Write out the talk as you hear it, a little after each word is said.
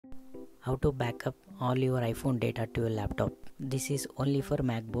how to back up all your iPhone data to your laptop. This is only for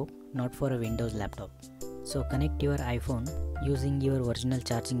MacBook, not for a Windows laptop. So connect your iPhone using your original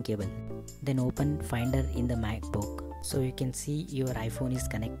charging cable. Then open Finder in the MacBook. So you can see your iPhone is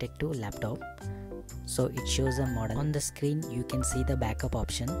connected to laptop. So it shows a model. On the screen you can see the backup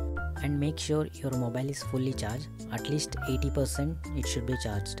option, and make sure your mobile is fully charged. At least 80% it should be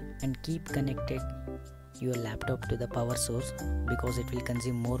charged, and keep connected your laptop to the power source because it will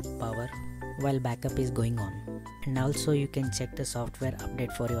consume more power while backup is going on. And also you can check the software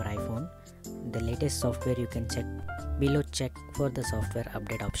update for your iPhone. The latest software you can check below. Check for the software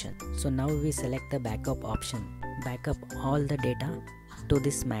update option. So now we select the backup option. Backup all the data to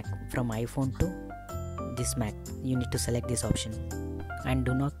this Mac. From iPhone to this Mac, you need to select this option, and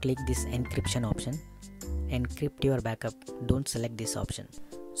do not click this encryption option. Encrypt your backup, don't select this option.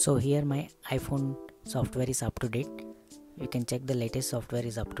 So here my iPhone software is up to date. You can check the latest software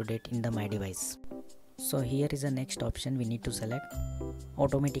is up to date in the My Device. So here is the next option we need to select.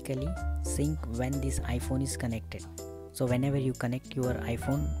 Automatically sync when this iPhone is connected. So whenever you connect your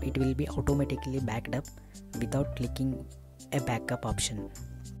iPhone, it will be automatically backed up without clicking a backup option.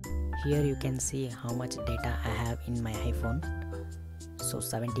 Here you can see how much data I have in my iPhone. So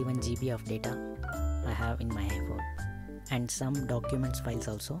 71 GB of data I have in my iPhone, and some documents files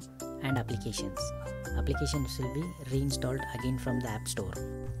also, and applications. Applications will be reinstalled again from the App Store.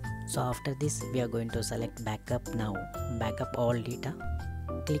 So after this we are going to select backup now. Backup all data.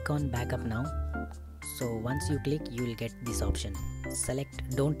 Click on backup now. So once you click, you will get this option.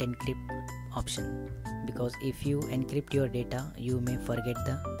 Select don't encrypt option, because if you encrypt your data you may forget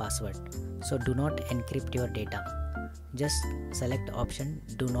the password. So do not encrypt your data. Just select option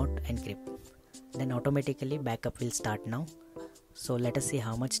do not encrypt. Then automatically backup will start now. So let us see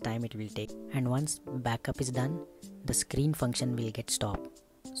how much time it will take. And once backup is done, the screen function will get stopped.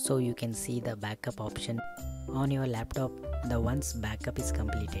 So you can see the backup option on your laptop the once backup is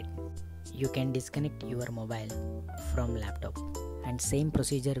completed. You can disconnect your mobile from laptop, and same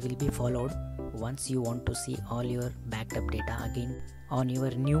procedure will be followed once you want to see all your backed up data again on your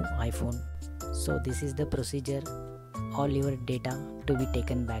new iPhone. So this is the procedure, all your data to be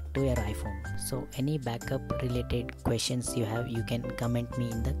taken back to your iPhone. So any backup related questions you have, you can comment me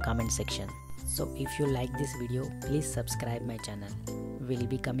in the comment section. So if you like this video, please subscribe my channel. We'll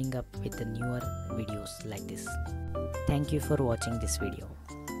be coming up with the newer videos like this. Thank you for watching this video.